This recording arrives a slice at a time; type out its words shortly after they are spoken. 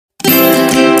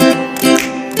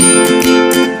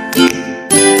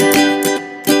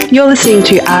You're listening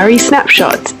to ARI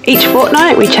Snapshots. Each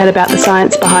fortnight we chat about the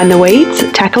science behind the weeds,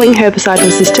 tackling herbicide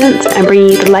resistance and bringing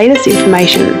you the latest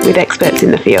information with experts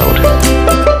in the field.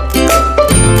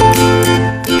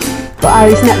 For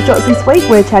ARI Snapshots this week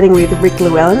we're chatting with Rick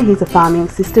Llewellyn. He's a farming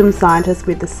systems scientist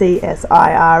with the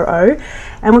CSIRO,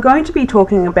 and we're going to be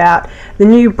talking about the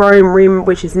new brome rim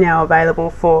which is now available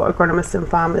for agronomists and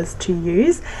farmers to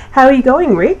use. How are you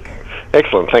going, Rick?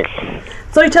 Excellent, thanks.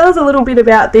 So tell us a little bit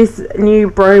about this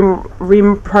new brome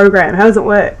rim program. How does it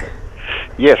work?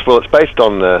 Yes, well, it's based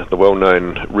on the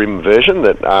well-known rim version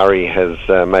that ARI has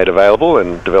made available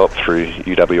and developed through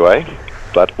UWA.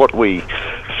 But what we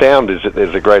found is that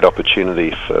there's a great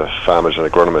opportunity for farmers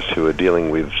and agronomists who are dealing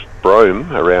with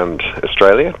brome around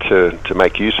Australia to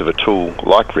make use of a tool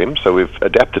like rim. So we've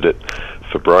adapted it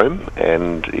for brome,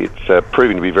 and it's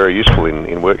proving to be very useful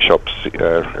in workshops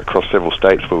across several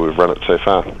states where we've run it so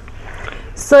far.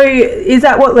 So is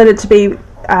that what led it to be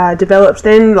developed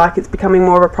then? Like it's becoming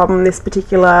more of a problem, this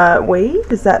particular weed?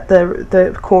 Is that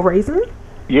the core reason?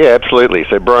 Yeah, absolutely.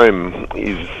 So brome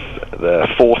is the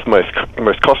fourth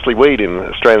most costly weed in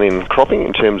Australian cropping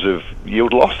in terms of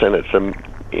yield loss, and it's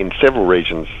in several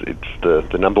regions it's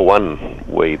the number one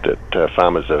weed that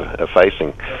farmers are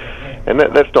facing. And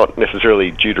that's not necessarily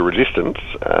due to resistance.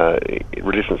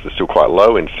 Resistance is still quite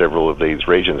low in several of these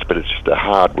regions, but it's just a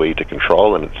hard weed to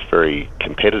control, and it's very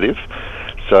competitive.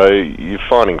 So you're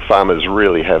finding farmers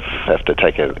really have to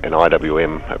take an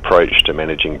IWM approach to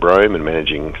managing brome and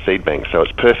managing seed banks. So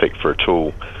it's perfect for a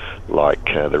tool like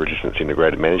the Resistance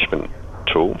Integrated Management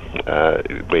tool,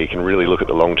 where you can really look at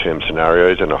the long-term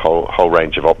scenarios and a whole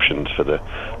range of options for the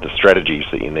strategies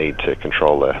that you need to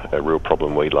control a real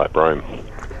problem weed like brome.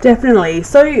 Definitely.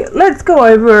 So let's go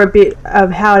over a bit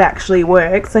of how it actually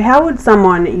works. So how would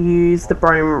someone use the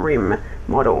brome rim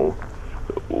model?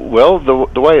 Well,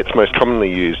 the way it's most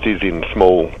commonly used is in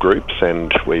small groups,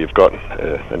 and where you've got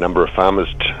a number of farmers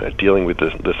dealing with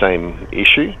the same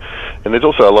issue. And there's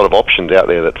also a lot of options out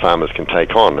there that farmers can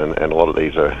take on, and a lot of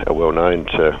these are well known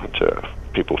to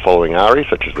people following ARI,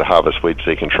 such as the harvest weed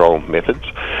seed control methods.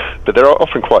 But they're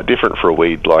often quite different for a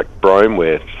weed like brome,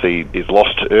 where seed is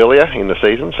lost earlier in the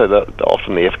season, so that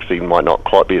often the efficacy might not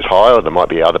quite be as high, or there might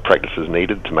be other practices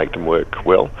needed to make them work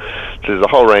well. So there's a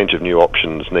whole range of new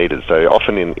options needed. So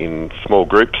often in small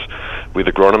groups with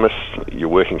agronomists, you're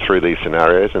working through these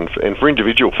scenarios, and for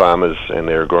individual farmers and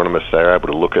their agronomists, they're able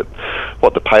to look at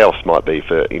what the payoffs might be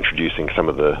for introducing some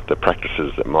of the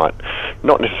practices that might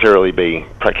not necessarily be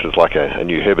practices like a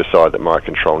new herbicide that might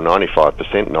control 95%,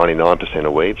 99%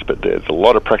 of weeds, but there's a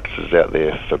lot of practices out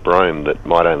there for brome that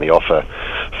might only offer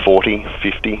 40,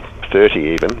 50, 30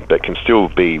 even, but can still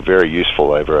be very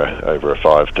useful over a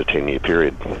 5 to 10 year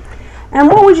period. And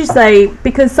what would you say,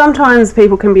 because sometimes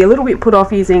people can be a little bit put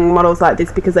off using models like this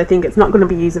because they think it's not going to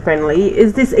be user friendly,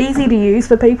 is this easy to use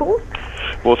for people?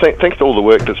 Well, thanks to all the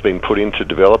work that's been put into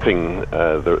developing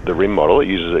the rim model, it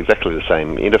uses exactly the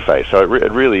same interface. So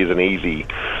it really is an easy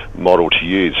model to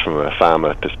use from a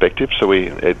farmer perspective. So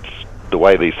it's the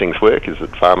way these things work is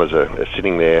that farmers are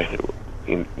sitting there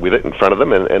with it in front of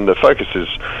them, and the focus is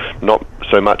not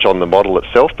so much on the model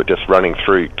itself, but just running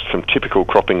through some typical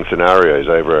cropping scenarios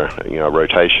over a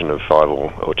rotation of 5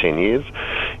 or 10 years,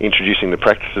 introducing the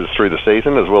practices through the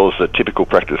season, as well as the typical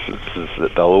practices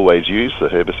that they'll always use, the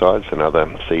herbicides and other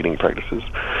seeding practices,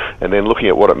 and then looking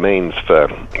at what it means for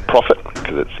profit,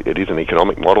 because it is an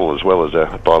economic model as well as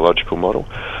a biological model,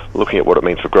 looking at what it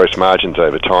means for gross margins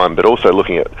over time, but also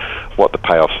looking at what the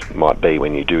payoffs might be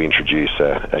when you do introduce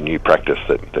a new practice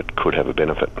that could have a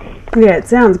benefit. Yeah, it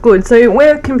sounds good. So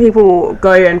where can people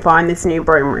go and find this new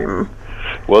brome rim?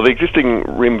 Well, the existing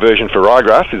rim version for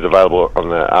ryegrass is available on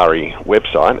the ARI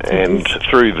website, and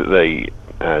through the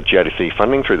GRDC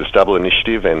funding, through the Stubble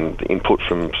Initiative and input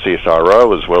from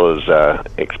CSIRO, as well as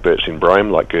experts in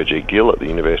brome like Gurjeet Gill at the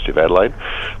University of Adelaide,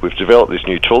 we've developed this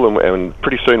new tool, and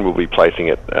pretty soon we'll be placing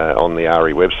it on the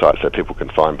ARI website so people can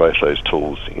find both those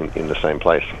tools in the same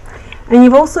place. And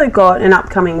you've also got an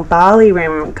upcoming barley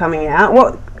rim coming out.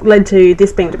 What led to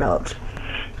this being developed?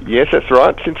 Yes, that's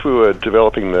right. Since we were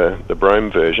developing the brome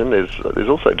version, there's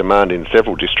also demand in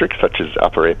several districts, such as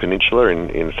Upper Eyre Peninsula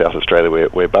in South Australia,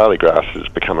 where barley grass has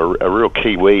become a real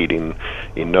key weed in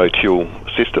no-till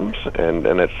systems, and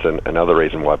that's another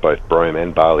reason why both brome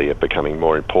and barley are becoming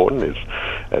more important, is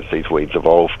as these weeds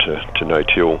evolve to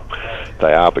no-till,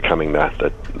 they are becoming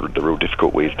the real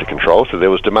difficult weeds to control. So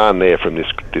there was demand there from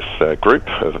this group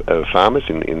of farmers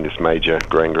in this major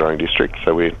grain growing district.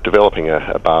 So we're developing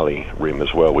a barley rim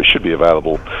as well, which should be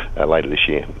available later this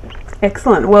year.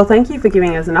 Excellent. Well, thank you for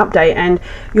giving us an update, and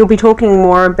you'll be talking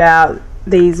more about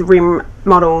these rim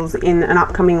models in an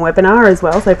upcoming webinar as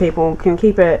well, so people can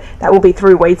keep it. That will be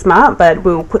through WeedSmart, but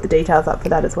we'll put the details up for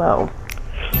that as well.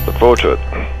 Look forward to it.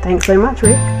 Thanks so much,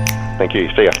 Rick. Thank you.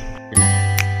 See ya.